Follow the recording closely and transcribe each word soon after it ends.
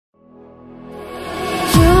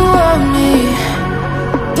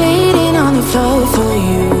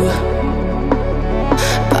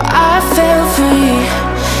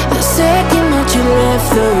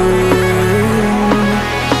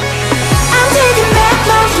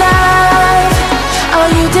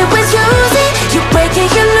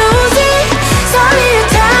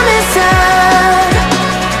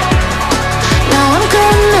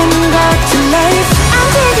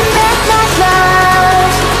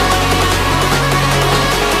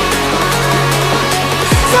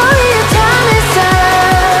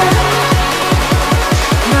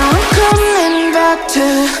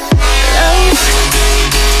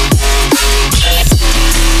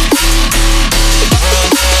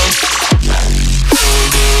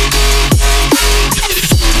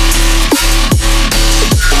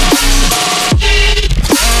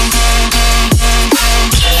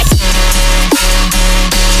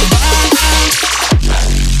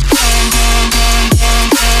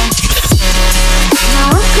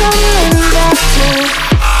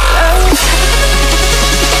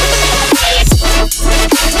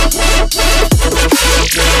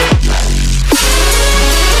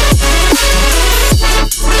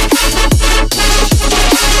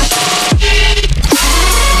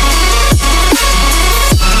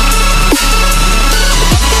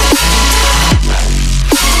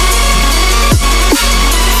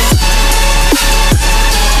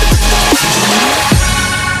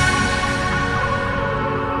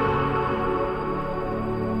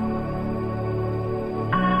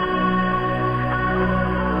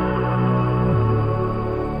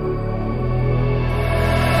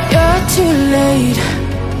need,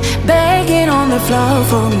 begging on the floor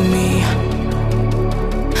for me.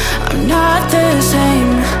 I'm not the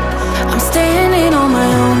same, I'm standing on my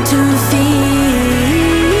own 2 feet.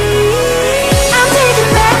 I'm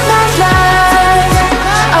taking back my life.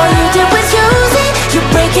 All you did was use it, you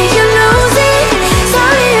break it, you lose it.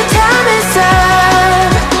 Sorry, your time is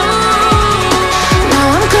up. Now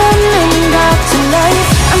I'm coming back to life.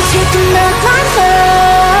 I'm taking back my love.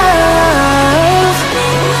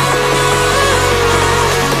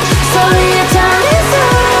 Sorry, your time is up.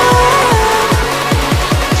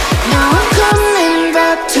 Now I'm coming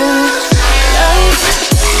back to life.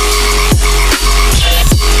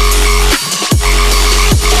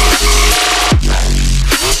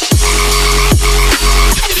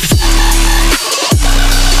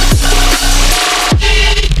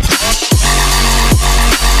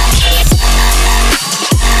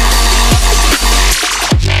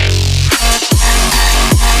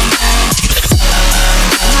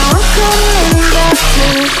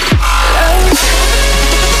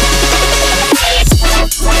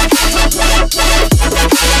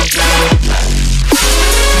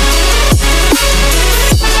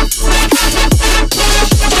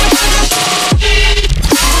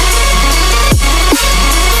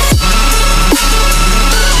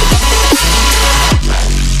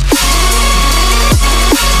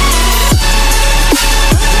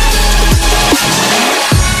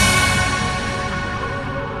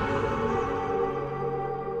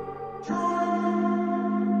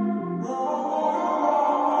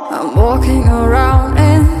 I'm walking around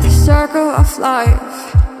in the circle of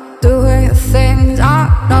life, doing the things I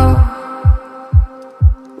know,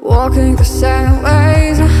 walking the same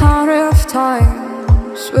ways 100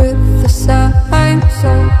 times with the same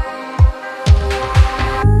soul.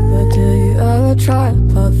 But do you ever try to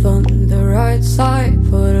path on the right side,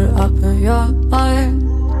 put it up in your mind?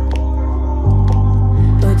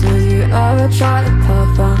 But do you ever try to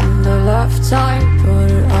path on the left side,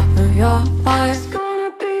 put it up in your mind?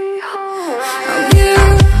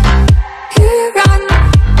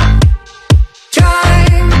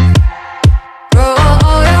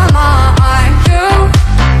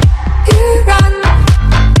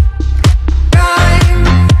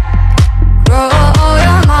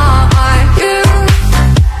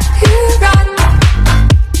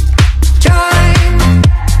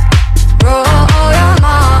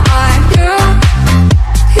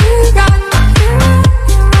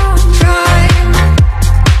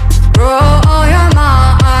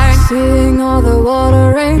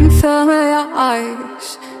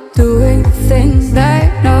 Doing things they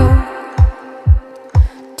know,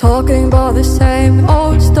 talking about the same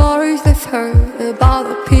old stories they've heard about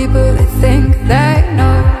the people they think they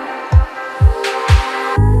know.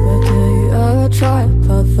 But do you ever try to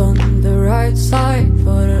path on the right side,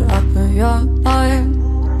 put it up in your mind?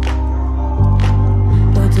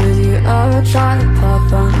 But do you ever try to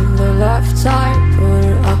path on the left side, put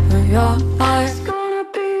it up in your mind? It's gonna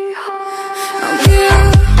be hard. You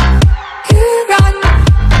run.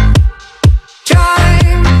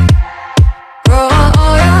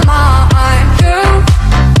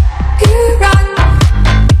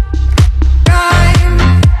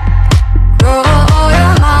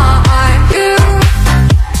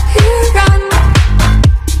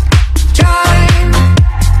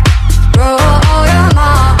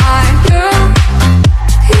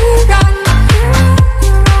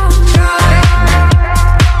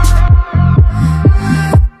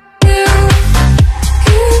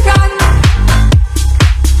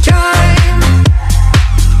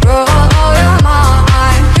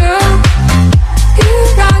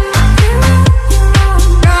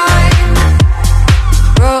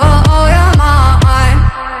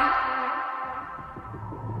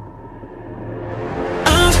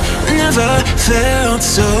 Felt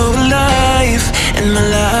so alive in my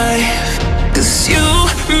life, 'cause you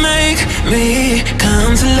make me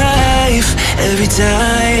come to life every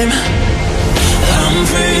time I'm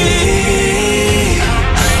free.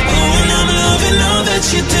 Oh, and I'm loving all that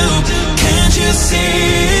you do. Can't you see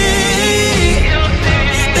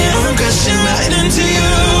that I'm crashing right into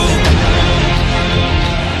you?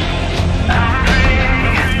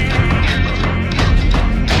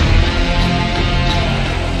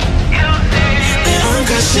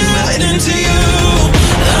 Crashing right into you.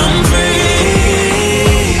 I'm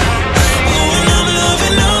free. Oh, and I'm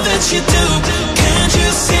loving all that you do. Can't you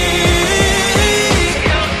see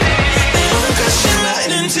that I'm crashing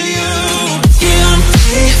right into you? Yeah, I'm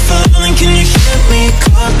free falling. Can you hear me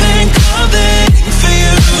calling, calling for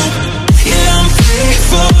you? Yeah, I'm free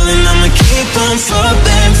falling. I'ma keep on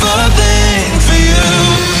falling, falling for you.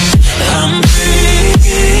 I'm free.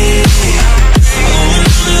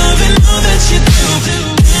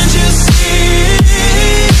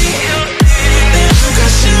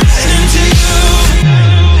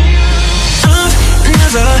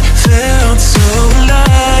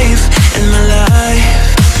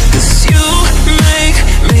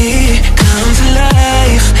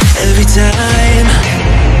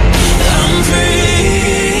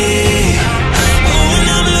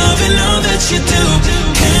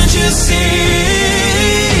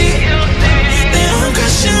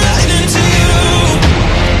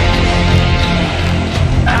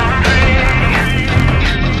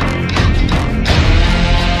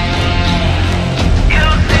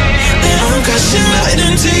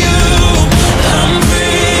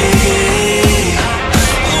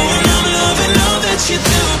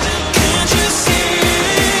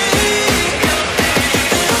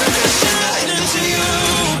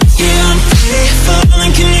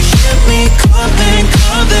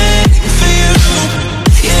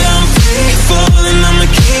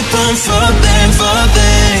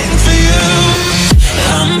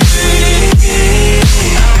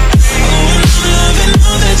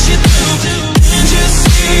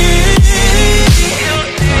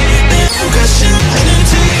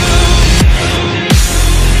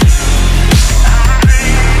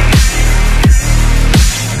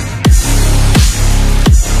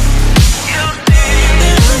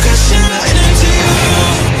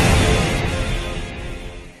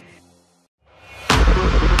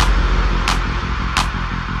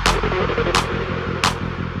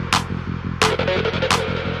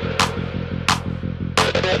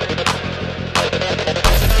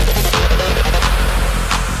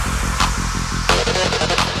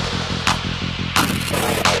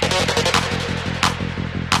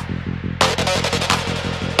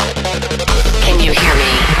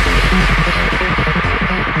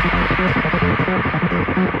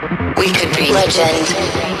 street legend.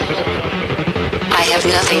 I have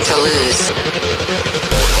nothing to lose.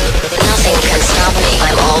 Nothing can stop me.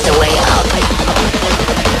 I'm all the way up.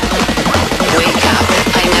 Wake up.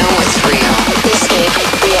 I know what's real. Escape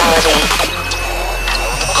reality.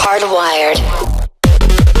 Hardwired.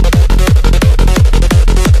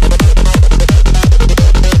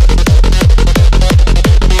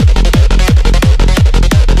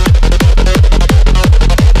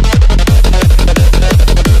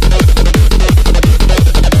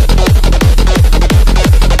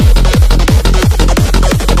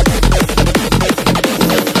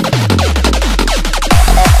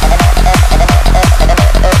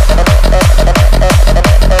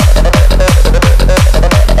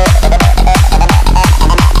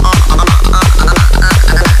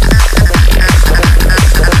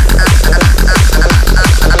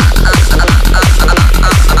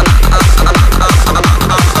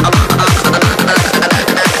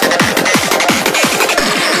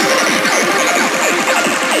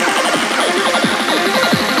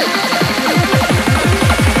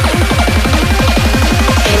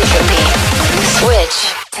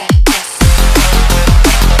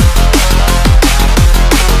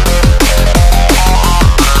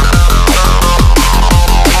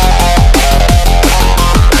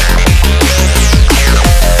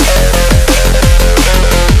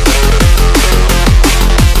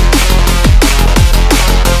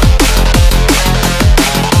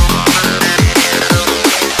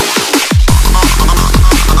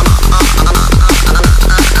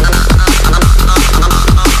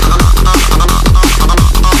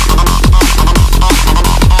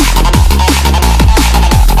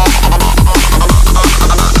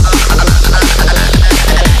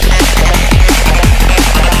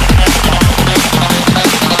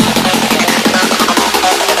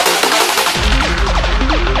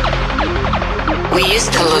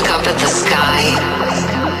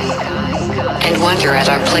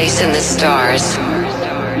 In the stars.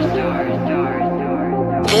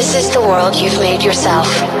 This is the world you've made yourself.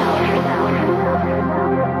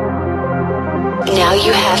 Now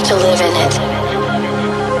you have to live in it.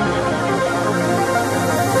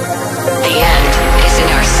 The end is in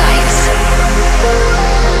our sights.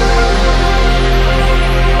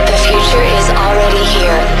 The future is already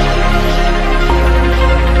here.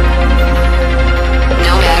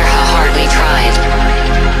 No matter how hard we tried,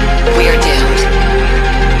 we are doomed.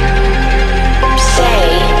 Say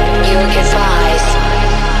your goodbyes.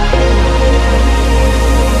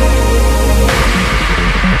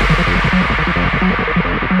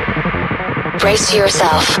 Brace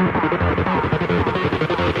yourself.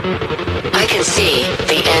 I can see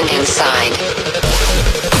the end inside.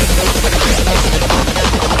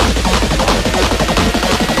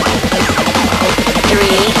 3,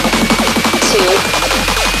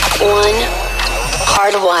 2, 1.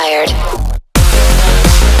 Hardwired.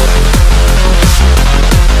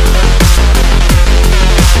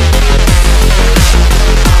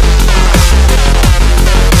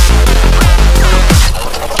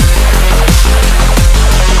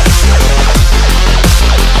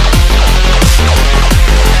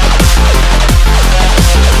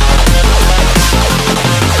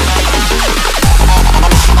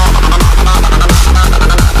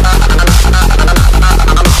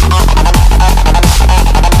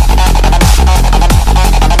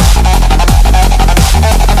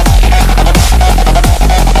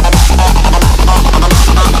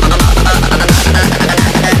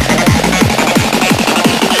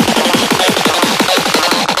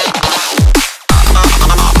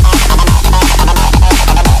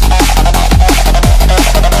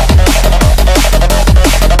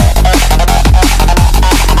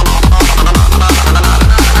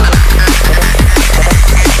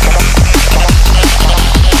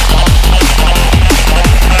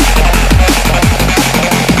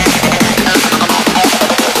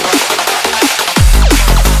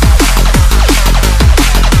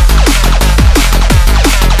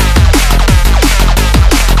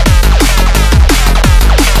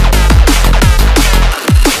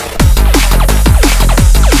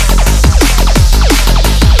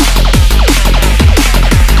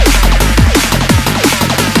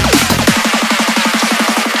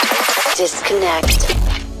 Disconnect.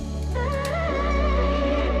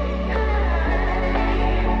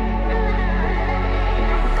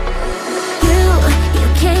 You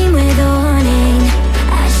came with a warning.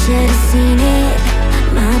 I should have seen it.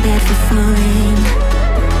 My bad for falling.